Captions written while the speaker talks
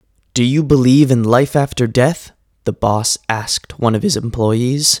"Do you believe in life after death?" the boss asked one of his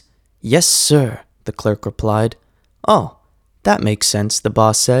employees. "Yes, sir," the clerk replied. "Oh, that makes sense," the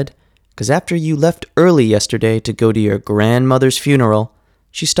boss said, "'cause after you left early yesterday to go to your grandmother's funeral,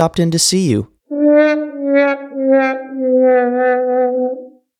 she stopped in to see you."